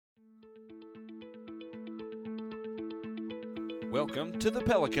Welcome to the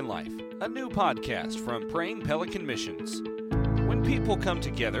Pelican Life, a new podcast from Praying Pelican Missions. When people come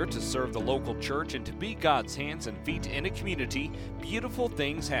together to serve the local church and to be God's hands and feet in a community, beautiful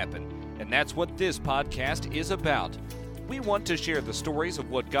things happen. And that's what this podcast is about. We want to share the stories of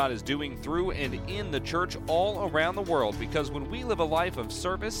what God is doing through and in the church all around the world, because when we live a life of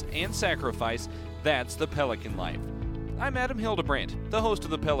service and sacrifice, that's the Pelican Life. I'm Adam Hildebrandt, the host of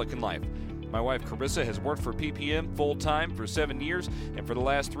the Pelican Life. My wife Carissa has worked for PPM full-time for 7 years, and for the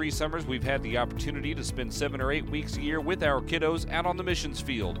last 3 summers we've had the opportunity to spend 7 or 8 weeks a year with our kiddos out on the missions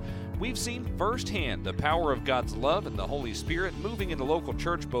field. We've seen firsthand the power of God's love and the Holy Spirit moving in the local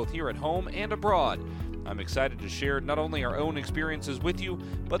church both here at home and abroad. I'm excited to share not only our own experiences with you,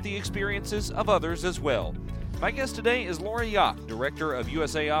 but the experiences of others as well. My guest today is Laura Yoch, Director of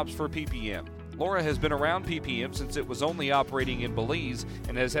USA Ops for PPM. Laura has been around PPM since it was only operating in Belize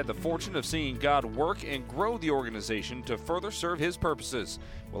and has had the fortune of seeing God work and grow the organization to further serve His purposes.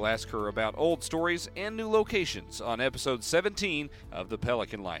 We'll ask her about old stories and new locations on episode 17 of The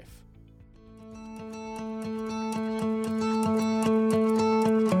Pelican Life.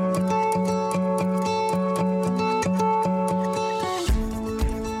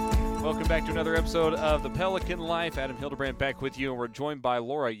 Back to another episode of The Pelican Life. Adam Hildebrandt back with you, and we're joined by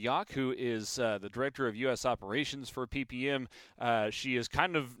Laura Yoch, who is the Director of U.S. Operations for PPM. She is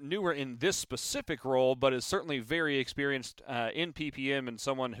kind of newer in this specific role, but is certainly very experienced in PPM and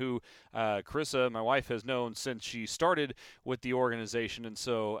someone who Carissa, my wife, has known since she started with the organization. And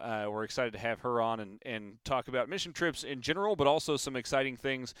so we're excited to have her on and talk about mission trips in general, but also some exciting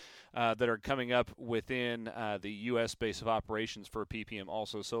things that are coming up within the U.S. base of operations for PPM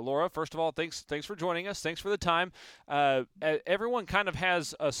also. So, Laura, first of all, thanks for joining us. Thanks for the time. Everyone kind of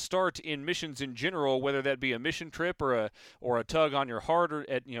has a start in missions in general, whether that be a mission trip or a tug on your heart, or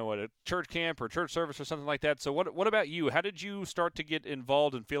at a church camp or church service or something like that. So what about you? How did you start to get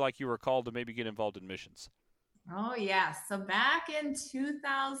involved and feel like you were called to maybe get involved in missions? Oh, yes. So back in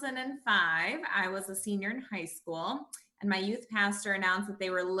 2005, I was a senior in high school, and my youth pastor announced that they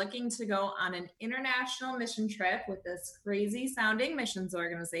were looking to go on an international mission trip with this crazy sounding missions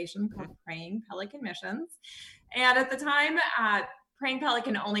organization called Praying Pelican Missions. And at the time, Praying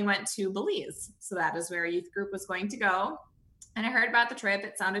Pelican only went to Belize. So that is where a youth group was going to go. And I heard about the trip.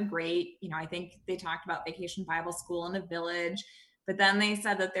 It sounded great. I think they talked about Vacation Bible School in a village, but then they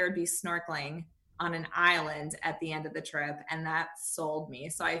said that there would be snorkeling on an island at the end of the trip. And that sold me.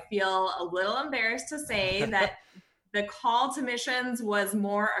 So I feel a little embarrassed to say that the call to missions was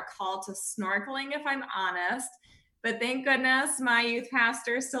more a call to snorkeling, if I'm honest. But thank goodness my youth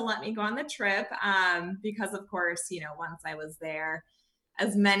pastor still let me go on the trip because, of course, once I was there,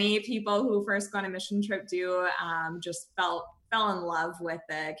 as many people who first go on a mission trip do, just fell in love with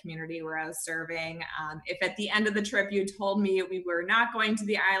the community where I was serving. If at the end of the trip you told me we were not going to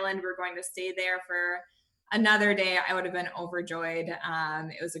the island, we're going to stay there for another day, I would have been overjoyed.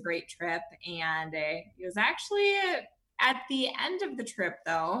 It was a great trip, and it was actually at the end of the trip,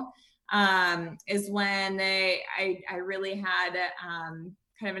 though, is when I really had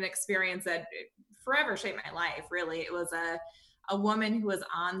kind of an experience that forever shaped my life. Really, it was a woman who was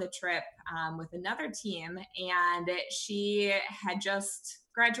on the trip with another team, and she had just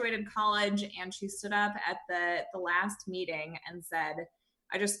graduated college, and she stood up at the last meeting and said,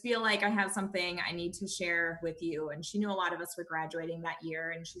 I just feel like I have something I need to share with you. And she knew a lot of us were graduating that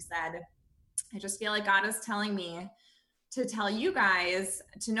year. And she said, I just feel like God is telling me to tell you guys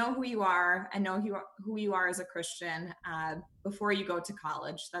to know who you are and know who you are as a Christian before you go to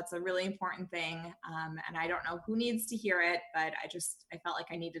college. That's a really important thing. And I don't know who needs to hear it, but I felt like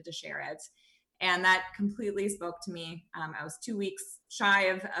I needed to share it. And that completely spoke to me. I was 2 weeks shy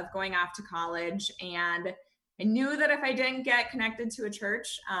of going off to college, and I knew that if I didn't get connected to a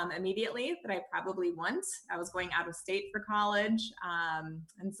church immediately, that I probably wouldn't. I was going out of state for college.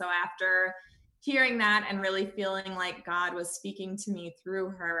 And so after hearing that and really feeling like God was speaking to me through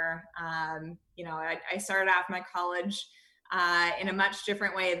her, I started off my college in a much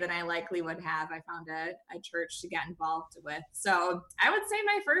different way than I likely would have. I found a church to get involved with. So I would say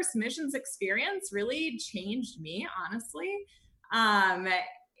my first missions experience really changed me, honestly.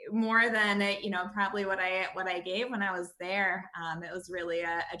 More than probably what I gave when I was there. It was really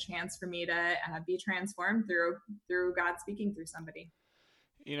a chance for me to be transformed through God speaking through somebody.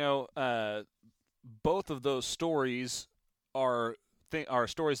 Both of those stories are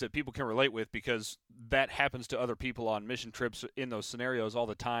stories that people can relate with, because that happens to other people on mission trips in those scenarios all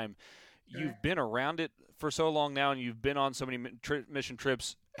the time. Sure. You've been around it for so long now, and you've been on so many mission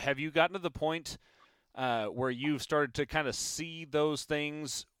trips. Have you gotten to the point where you've started to kind of see those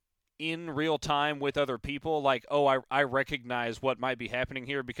things in real time with other people, like, oh, I recognize what might be happening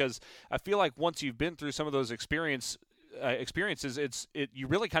here? Because I feel like once you've been through some of those experiences, you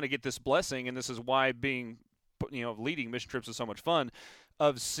really kind of get this blessing, and this is why leading mission trips is so much fun,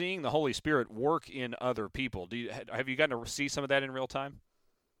 of seeing the Holy Spirit work in other people. Have you gotten to see some of that in real time?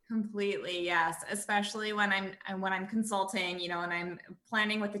 Completely, yes. Especially when I'm consulting, and I'm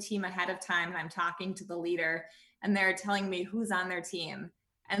planning with the team ahead of time, and I'm talking to the leader, and they're telling me who's on their team.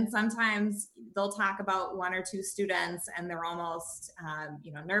 And sometimes they'll talk about one or two students, and they're almost,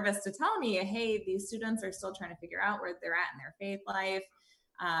 nervous to tell me, hey, these students are still trying to figure out where they're at in their faith life.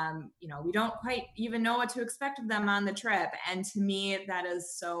 We don't quite even know what to expect of them on the trip. And to me, that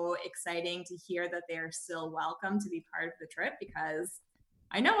is so exciting to hear that they are still welcome to be part of the trip, because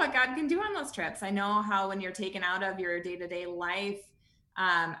I know what God can do on those trips. I know how when you're taken out of your day-to-day life,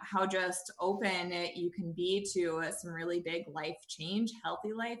 how just open you can be to some really big life change,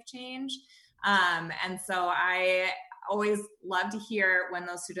 healthy life change. And so I always love to hear when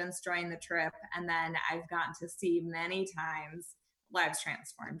those students join the trip. And then I've gotten to see many times lives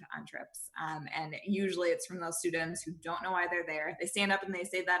transformed on trips. And usually it's from those students who don't know why they're there. They stand up and they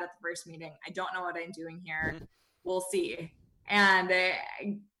say that at the first meeting, I don't know what I'm doing here. We'll see. And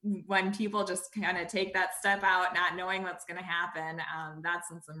when people just kind of take that step out, not knowing what's going to happen,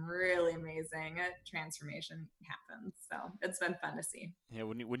 that's when some really amazing transformation happens. So it's been fun to see. Yeah,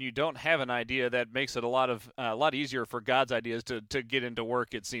 when you don't have an idea, that makes it a lot easier for God's ideas to get into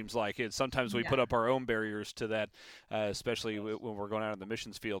work. It seems like sometimes we put up our own barriers to that, especially when we're going out in the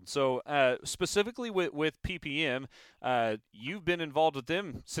missions field. So specifically with PPM, you've been involved with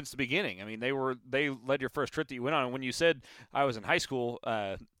them since the beginning. I mean, they led your first trip that you went on. And when you said I was in high school,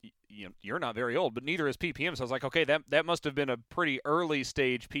 you're not very old, but neither is PPM. So I was like, okay, that must have been a pretty early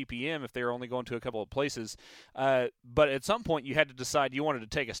stage PPM if they were only going to a couple of places. But at some point you had to decide you wanted to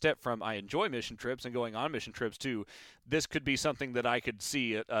take a step from I enjoy mission trips and going on mission trips to this could be something that I could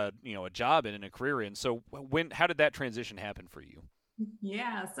see a job in and a career in. So how did that transition happen for you?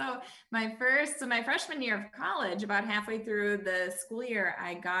 Yeah. So my freshman year of college, about halfway through the school year,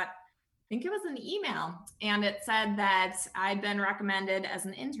 I think it was an email, and it said that I'd been recommended as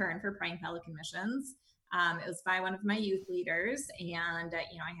an intern for Praying Pelican Missions. It was by one of my youth leaders, and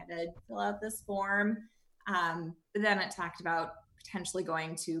I had to fill out this form. But then it talked about potentially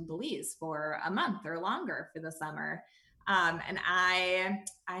going to Belize for a month or longer for the summer. And I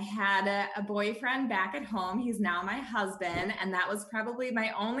had a boyfriend back at home. He's now my husband, and that was probably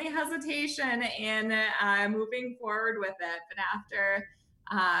my only hesitation in moving forward with it. But after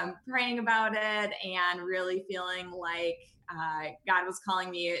praying about it and really feeling like God was calling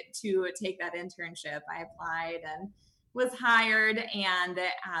me to take that internship, I applied and was hired. And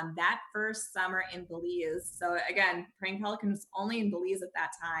that first summer in Belize, so again, Praying Pelican was only in Belize at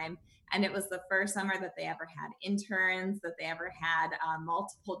that time, and it was the first summer that they ever had interns, that they ever had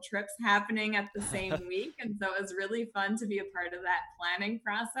multiple trips happening at the same week. And so it was really fun to be a part of that planning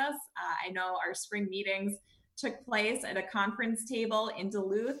process. I know our spring meetings took place at a conference table in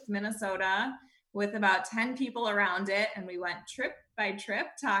Duluth, Minnesota, with about 10 people around it. And we went trip by trip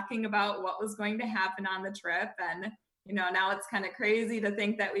talking about what was going to happen on the trip. And, now it's kind of crazy to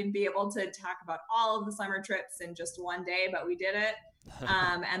think that we'd be able to talk about all of the summer trips in just one day, but we did it.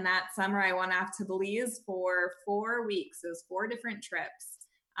 And that summer I went off to Belize for 4 weeks. It was 4 different trips.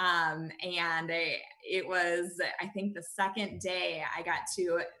 And it was, I think the second day I got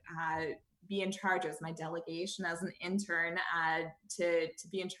to be in charge. It was my delegation as an intern to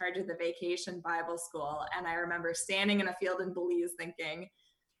be in charge of the vacation Bible school. And I remember standing in a field in Belize thinking,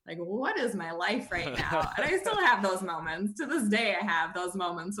 like, what is my life right now? And I still have those moments. To this day, I have those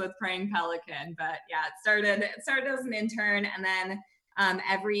moments with Praying Pelican. But yeah, it started as an intern. And then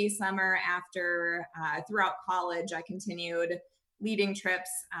every summer after, throughout college, I continued leading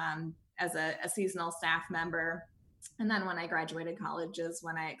trips as a seasonal staff member. And then when I graduated college is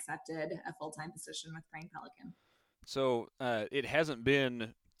when I accepted a full-time position with Praying Pelican. So it hasn't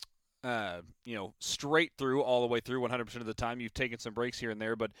been, straight through all the way through 100% of the time. You've taken some breaks here and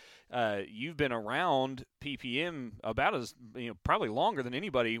there, but you've been around PPM about as, probably longer than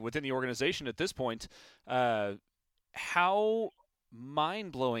anybody within the organization at this point. How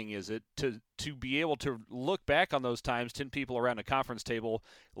mind-blowing is it to be able to look back on those times, 10 people around a conference table,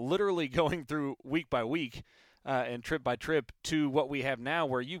 literally going through week by week, and trip by trip, to what we have now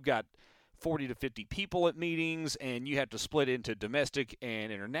where you've got 40 to 50 people at meetings and you have to split into domestic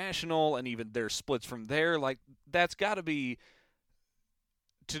and international, and even there's splits from there. Like, that's got to be,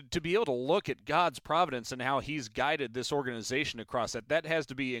 to be able to look at God's providence and how he's guided this organization across that has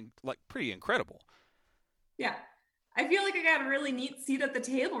to be pretty incredible. Yeah. I feel like I got a really neat seat at the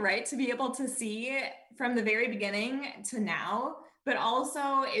table, right? To be able to see from the very beginning to now. But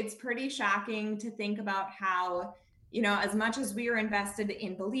also, it's pretty shocking to think about how, as much as we were invested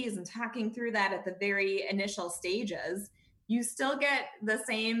in Belize and talking through that at the very initial stages, you still get the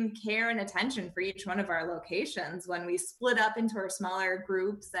same care and attention for each one of our locations when we split up into our smaller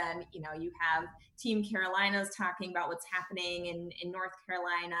groups. And, you have Team Carolinas talking about what's happening in North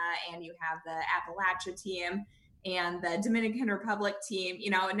Carolina, and you have the Appalachia team and the Dominican Republic team.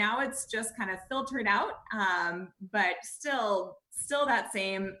 Now it's just kind of filtered out, but still that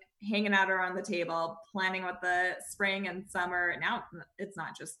same hanging out around the table, planning what the spring and summer. Now it's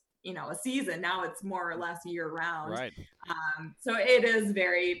not just a season. Now it's more or less year round. Right. So it is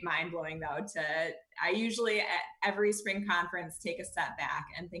very mind blowing though. I usually at every spring conference take a step back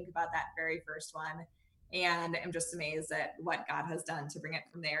and think about that very first one, and I'm just amazed at what God has done to bring it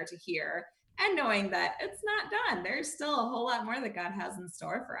from there to here, and knowing that it's not done. There's still a whole lot more that God has in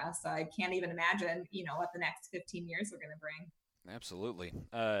store for us. So I can't even imagine, what the next 15 years are going to bring. Absolutely.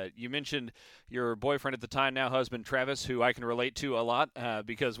 You mentioned your boyfriend at the time, now husband, Travis, who I can relate to a lot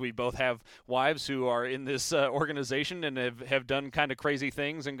because we both have wives who are in this organization and have done kind of crazy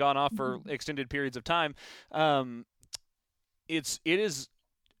things and gone off for extended periods of time. It is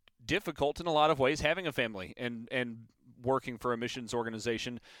difficult in a lot of ways having a family and working for a missions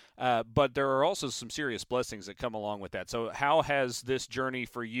organization, but there are also some serious blessings that come along with that. So how has this journey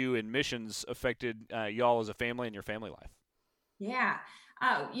for you in missions affected y'all as a family and your family life? Yeah.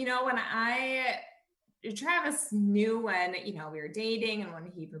 Travis knew when, we were dating and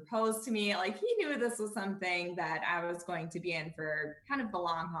when he proposed to me, like he knew this was something that I was going to be in for kind of the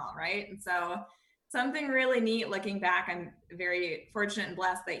long haul. Right. And so something really neat looking back, I'm very fortunate and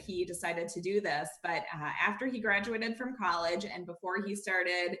blessed that he decided to do this. But after he graduated from college and before he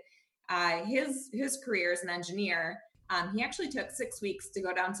started his career as an engineer, he actually took 6 weeks to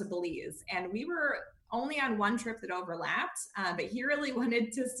go down to Belize. And we were only on one trip that overlapped, but he really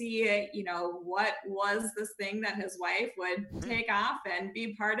wanted to see, what was this thing that his wife would take off and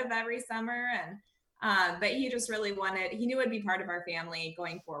be part of every summer. And but he just really he knew it'd be part of our family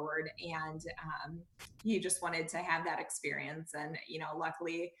going forward. And he just wanted to have that experience. And,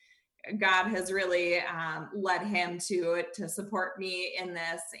 luckily, God has really led him to support me in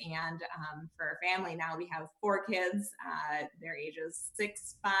this. And for our family now, we have 4 kids. Their ages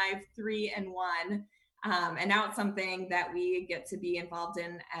 6, 5, 3, and 1. And now it's something that we get to be involved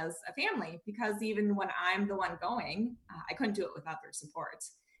in as a family, because even when I'm the one going, I couldn't do it without their support.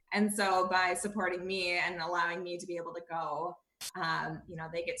 And so by supporting me and allowing me to be able to go,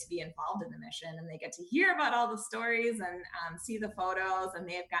 they get to be involved in the mission, and they get to hear about all the stories and see the photos, and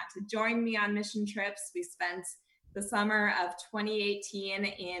they've got to join me on mission trips. We spent the summer of 2018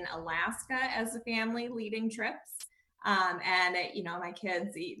 in Alaska as a family leading trips. My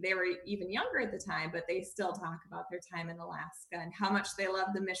kids, they were even younger at the time, but they still talk about their time in Alaska and how much they love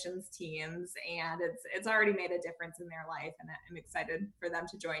the missions teams. And it's already made a difference in their life. And I'm excited for them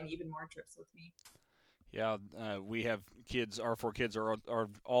to join even more trips with me. Yeah, we have kids. Our 4 kids are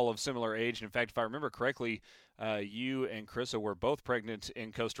all of similar age. In fact, if I remember correctly, you and Carissa were both pregnant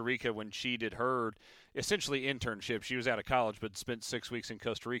in Costa Rica when she did her essentially internship. She was out of college, but spent 6 weeks in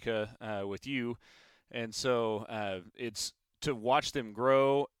Costa Rica with you. And so it's to watch them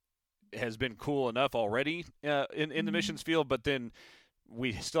grow has been cool enough already in the missions field, but then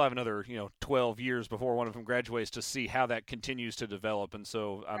we still have another 12 years before one of them graduates to see how that continues to develop. And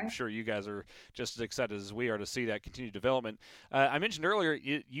so I'm sure you guys are just as excited as we are to see that continued development. I mentioned earlier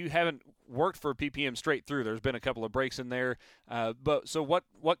you haven't worked for PPM straight through. There's been a couple of breaks in there, but so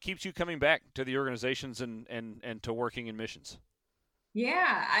what keeps you coming back to the organizations and to working in missions?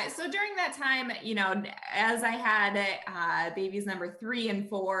 Yeah. So during that time, as I had babies number 3 and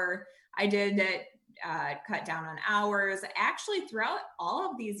 4, I did cut down on hours. Actually, throughout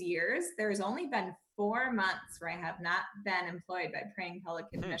all of these years, there's only been 4 months where I have not been employed by Praying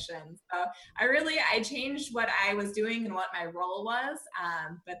Pelican Missions. So I changed what I was doing and what my role was.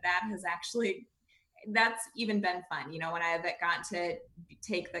 But that's even been fun. When I've gotten to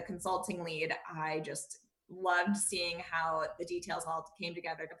take the consulting lead, I just loved seeing how the details all came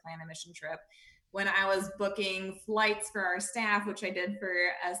together to plan a mission trip. When I was booking flights for our staff, which I did for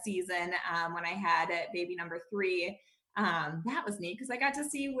a season, when I had baby number 3, that was neat because I got to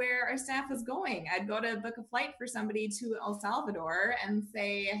see where our staff was going. I'd go to book a flight for somebody to El Salvador and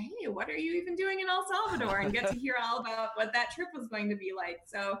say, hey, what are you even doing in El Salvador? And get to hear all about what that trip was going to be like.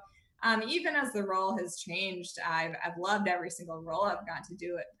 So even as the role has changed, I've loved every single role I've got to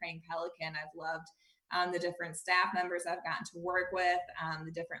do at Praying Pelican. I've loved the different staff members I've gotten to work with,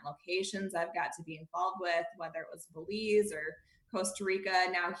 the different locations I've got to be involved with, whether it was Belize or Costa Rica,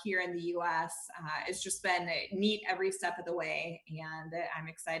 now here in the US. It's just been neat every step of the way. And I'm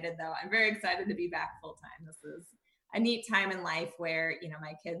excited, though. I'm very excited to be back full time. This is a neat time in life where,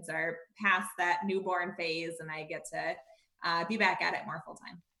 my kids are past that newborn phase and I get to be back at it more full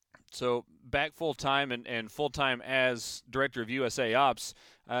time. So back full time and full time as director of USA Ops,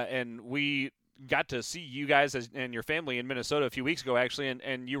 and we got to see you guys and your family in Minnesota a few weeks ago, actually,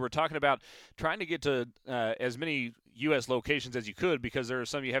 and you were talking about trying to get to as many U.S. locations as you could because there are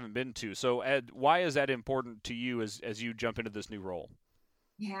some you haven't been to. So, Ed, why is that important to you as you jump into this new role?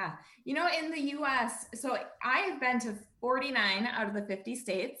 Yeah, in the U.S., so I have been to 49 out of the 50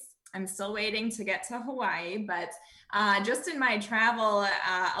 states. I'm still waiting to get to Hawaii, but just in my travel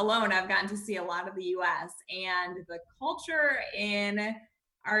alone, I've gotten to see a lot of the U.S. and the culture in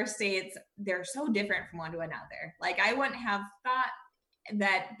our states, they're so different from one to another. Like I wouldn't have thought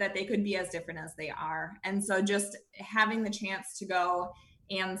that they could be as different as they are. And so just having the chance to go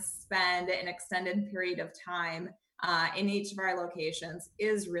and spend an extended period of time in each of our locations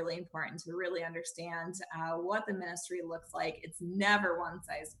is really important to really understand what the ministry looks like. It's never one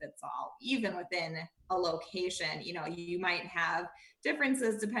size fits all, even within a location. You might have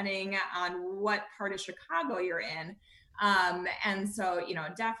differences depending on what part of Chicago you're in. And so,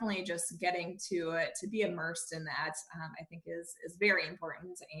 definitely just getting to be immersed in that, I think is very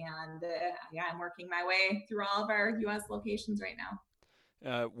important. And I'm working my way through all of our U.S. locations right now.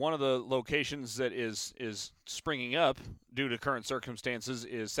 One of the locations that is springing up due to current circumstances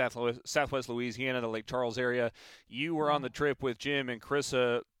is Southwest Louisiana, the Lake Charles area. You were on the trip with Jim and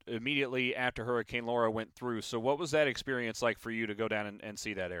Carissa immediately after Hurricane Laura went through. So what was that experience like for you to go down and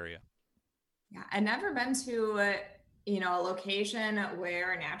see that area? Yeah, I'd never been to a location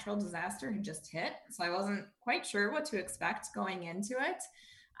where a natural disaster had just hit. So I wasn't quite sure what to expect going into it.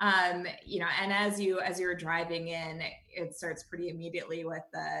 And as you're driving in, it starts pretty immediately with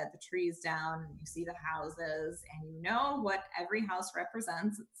the trees down, and you see the houses, and what every house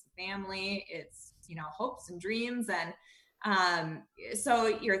represents. It's family, it's hopes and dreams, and so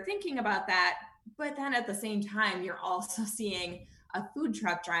you're thinking about that. But then at the same time, you're also seeing a food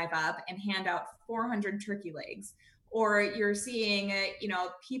truck drive up and hand out 400 turkey legs. Or you're seeing,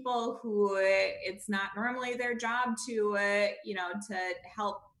 people who it's not normally their job to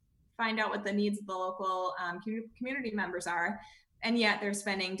help find out what the needs of the local community members are. And yet they're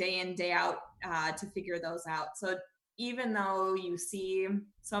spending day in, day out to figure those out. So even though you see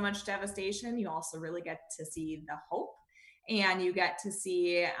so much devastation, you also really get to see the hope, and you get to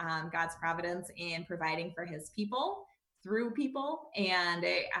see God's providence in providing for his people through people. And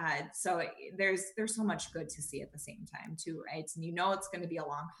so there's so much good to see at the same time too, right? And it's going to be a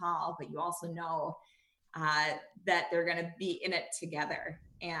long haul, but you also know that they're going to be in it together.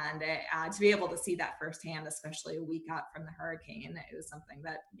 And to be able to see that firsthand, especially a week out from the hurricane, it was something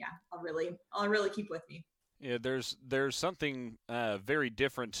that, I'll really keep with me. Yeah, there's something very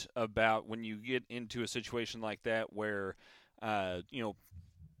different about when you get into a situation like that where,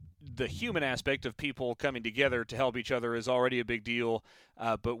 the human aspect of people coming together to help each other is already a big deal.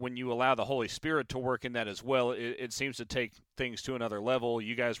 But when you allow the Holy Spirit to work in that as well, it seems to take things to another level.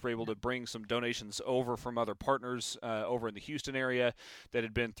 You guys were able to bring some donations over from other partners over in the Houston area that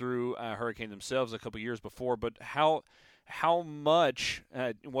had been through a hurricane themselves a couple years before. But how much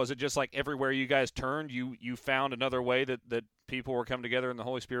was it just like everywhere you guys turned, you found another way that people were coming together and the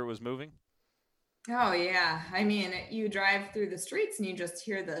Holy Spirit was moving? Oh yeah. I mean, you drive through the streets and you just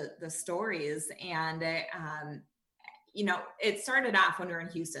hear the stories, and it started off when we were in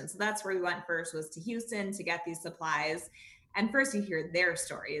Houston. So that's where we went first, was to Houston to get these supplies. And first you hear their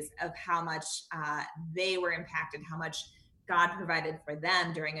stories of how much they were impacted, how much God provided for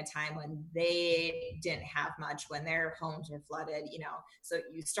them during a time when they didn't have much, when their homes were flooded, So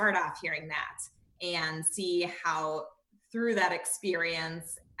you start off hearing that and see how through that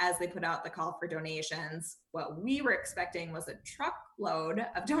experience, as they put out the call for donations, what we were expecting was a truckload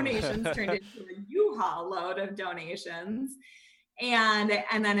of donations turned into a U-Haul load of donations. And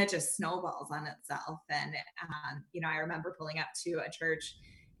then it just snowballs on itself. And, I remember pulling up to a church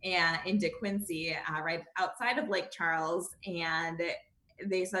in DeQuincy, right outside of Lake Charles. And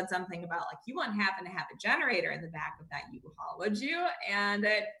they said something about like, you wouldn't happen to have a generator in the back of that U-Haul, would you? And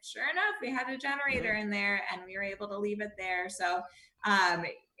sure enough, we had a generator in there, and we were able to leave it there. So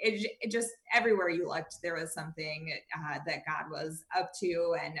it just, everywhere you looked, there was something that God was up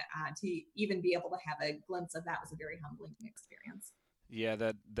to, and to even be able to have a glimpse of that was a very humbling experience. Yeah,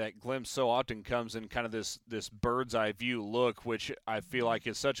 that glimpse so often comes in kind of this bird's eye view look, which I feel like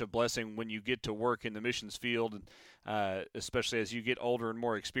is such a blessing when you get to work in the missions field, and especially as you get older and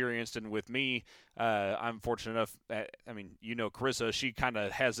more experienced. And with me, I'm fortunate enough. I mean, Carissa, she kind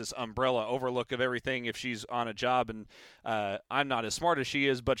of has this umbrella overlook of everything if she's on a job, and I'm not as smart as she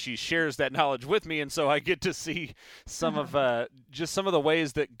is, but she shares that knowledge with me, and so I get to see some of just some of the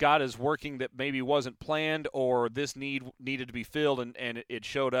ways that God is working that maybe wasn't planned, or this needed to be filled, and it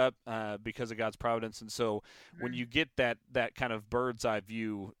showed up because of God's providence. And so when you get that kind of bird's eye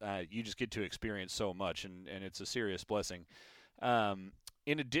view, you just get to experience so much, and it's a serious blessing.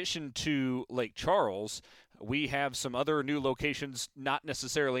 In addition to Lake Charles, we have some other new locations not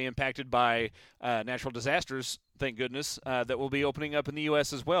necessarily impacted by natural disasters, thank goodness, that will be opening up in the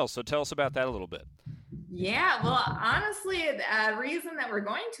U.S. as well. So tell us about that a little bit. Yeah, well, honestly, the reason that we're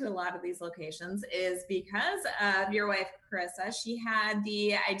going to a lot of these locations is because of your wife, Carissa. She had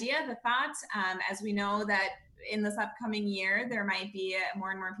the idea, the thought, as we know that in this upcoming year, there might be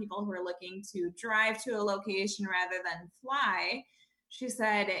more and more people who are looking to drive to a location rather than fly. She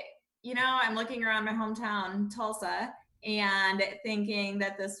said, I'm looking around my hometown, Tulsa, and thinking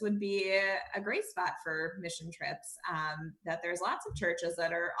that this would be a great spot for mission trips, that there's lots of churches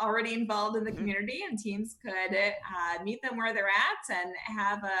that are already involved in the community, and teams could meet them where they're at and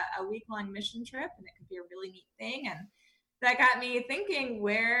have a week-long mission trip, and it could be a really neat thing. And that got me thinking,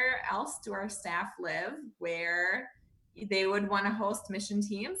 where else do our staff live where they would want to host mission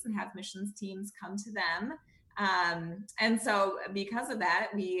teams and have missions teams come to them? And so because of that,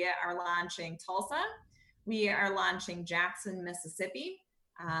 we are launching Tulsa. We are launching Jackson, Mississippi,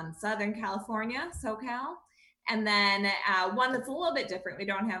 Southern California, SoCal. And then one that's a little bit different. We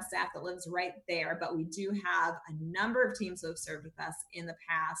don't have staff that lives right there, but we do have a number of teams who have served with us in the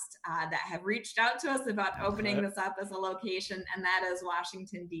past that have reached out to us about opening this up as a location, and that is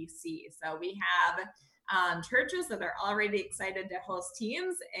Washington, D.C. So we have churches that are already excited to host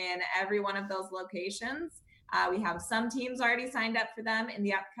teams in every one of those locations. We have some teams already signed up for them in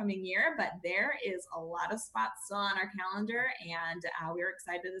the upcoming year, but there is a lot of spots still on our calendar, and we're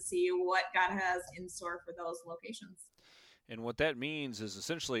excited to see what God has in store for those locations. And what that means is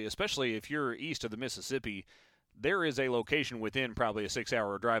essentially, especially if you're east of the Mississippi, there is a location within probably a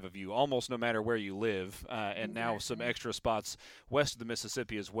 6-hour drive of you, almost no matter where you live, and now some extra spots west of the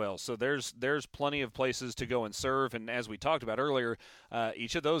Mississippi as well. So there's plenty of places to go and serve, and as we talked about earlier,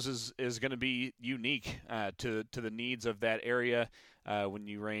 each of those is going to be unique to the needs of that area. When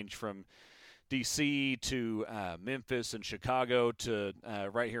you range from D.C. to Memphis and Chicago to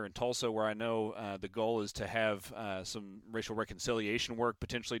right here in Tulsa, where I know the goal is to have some racial reconciliation work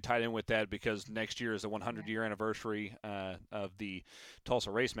potentially tied in with that, because next year is the 100-year anniversary of the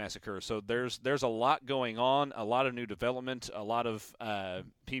Tulsa Race Massacre. So there's a lot going on, a lot of new development, a lot of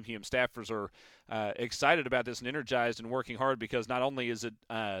PPM staffers are excited about this and energized and working hard, because not only is it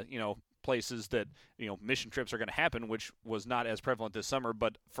places that mission trips are going to happen, which was not as prevalent this summer,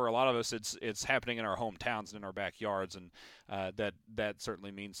 but for a lot of us it's happening in our hometowns and in our backyards, and that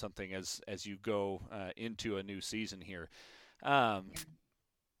certainly means something as you go into a new season here.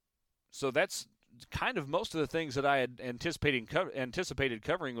 So that's kind of most of the things that I had anticipated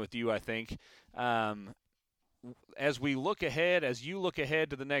covering with you, I think. As you look ahead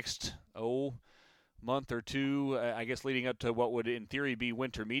to the next month or two, I guess, leading up to what would in theory be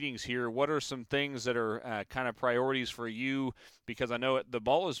winter meetings here, what are some things that are kind of priorities for you? Because I know the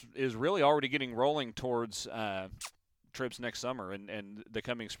ball is really already getting rolling towards trips next summer and the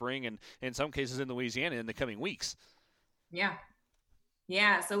coming spring, and in some cases in Louisiana in the coming weeks.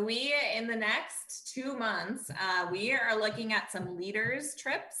 Yeah. So we, in the next 2 months, we are looking at some leaders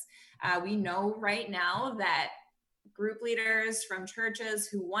trips. We know right now that group leaders from churches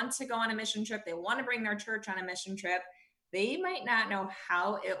who want to go on a mission trip, they want to bring their church on a mission trip, they might not know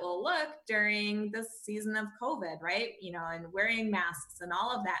how it will look during this season of COVID, right? And wearing masks and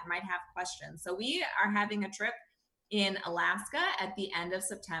all of that, might have questions. So we are having a trip in Alaska at the end of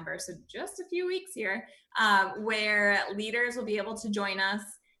September, so just a few weeks here, where leaders will be able to join us.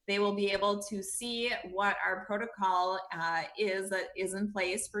 They will be able to see what our protocol is in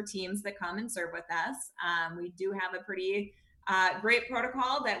place for teams that come and serve with us. We do have a pretty great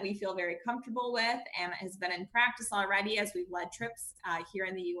protocol that we feel very comfortable with and has been in practice already as we've led trips here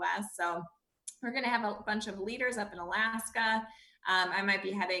in the U.S. So we're going to have a bunch of leaders up in Alaska. I might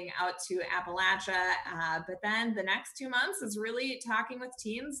be heading out to Appalachia, but then the next 2 months is really talking with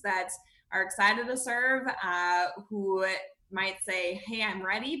teams that are excited to serve, who might say, hey, I'm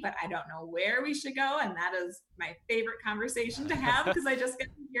ready, but I don't know where we should go. And that is my favorite conversation to have, because I just get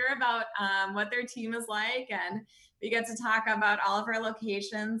to hear about what their team is like. And we get to talk about all of our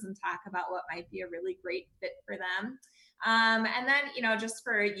locations and talk about what might be a really great fit for them. And then, just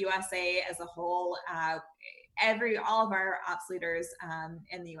for USA as a whole, all of our ops leaders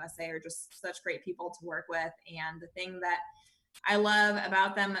in the USA are just such great people to work with. And the thing that I love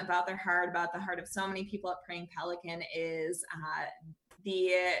about them, about their heart, about the heart of so many people at Praying Pelican is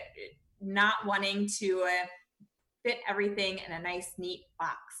the not wanting to fit everything in a nice, neat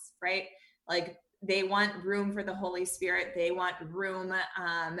box, right? Like they want room for the Holy Spirit. They want room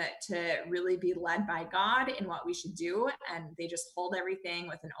to really be led by God in what we should do. And they just hold everything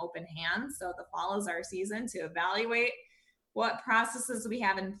with an open hand. So the fall is our season to evaluate what processes we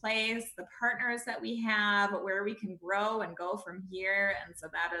have in place, the partners that we have, where we can grow and go from here. And so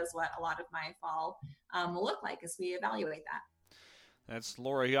that is what a lot of my fall will look like as we evaluate that. That's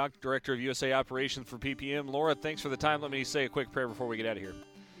Laura Yoch, Director of USA Operations for PPM. Laura, thanks for the time. Let me say a quick prayer before we get out of here.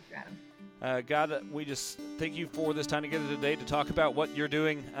 God, we just thank you for this time together today to talk about what you're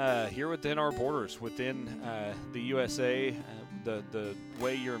doing here within our borders, within the USA, the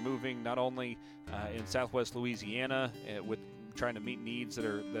way you're moving not only in Southwest Louisiana with trying to meet needs that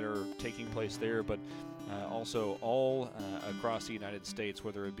are taking place there, but also all across the United States,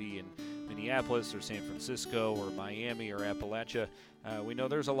 whether it be in Minneapolis or San Francisco or Miami or Appalachia. We know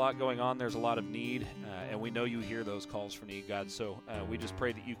there's a lot going on. There's a lot of need, and we know you hear those calls for need, God. So we just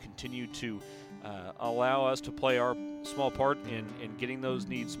pray that you continue to allow us to play our small part in getting those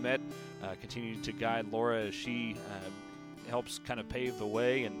needs met. Continue to guide Laura as she helps kind of pave the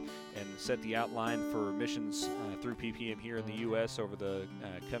way and set the outline for missions through PPM here in the U.S. over the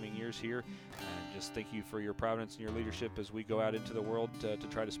coming years here. Just thank you for your providence and your leadership as we go out into the world to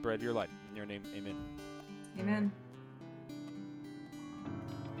try to spread your light. In your name, amen. Amen.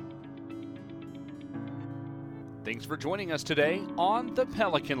 Thanks for joining us today on The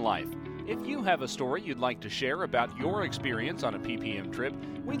Pelican Life. If you have a story you'd like to share about your experience on a PPM trip,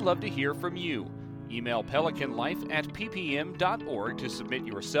 we'd love to hear from you. Email pelicanlife@ppm.org to submit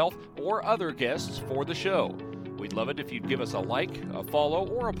yourself or other guests for the show. We'd love it if you'd give us a like, a follow,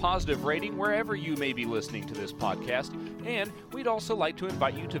 or a positive rating wherever you may be listening to this podcast. And we'd also like to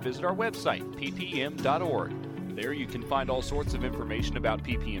invite you to visit our website, ppm.org. There you can find all sorts of information about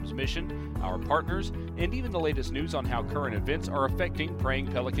PPM's mission, our partners, and even the latest news on how current events are affecting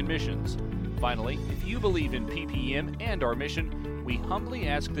Praying Pelican missions. Finally, if you believe in PPM and our mission, we humbly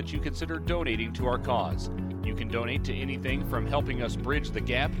ask that you consider donating to our cause. You can donate to anything from helping us bridge the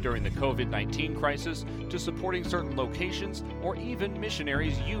gap during the COVID-19 crisis to supporting certain locations or even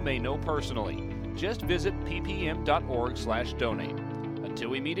missionaries you may know personally. Just visit ppm.org/donate. Until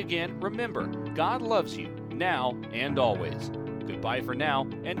we meet again, remember, God loves you now and always. Goodbye for now,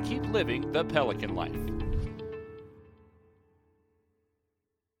 and keep living the Pelican life.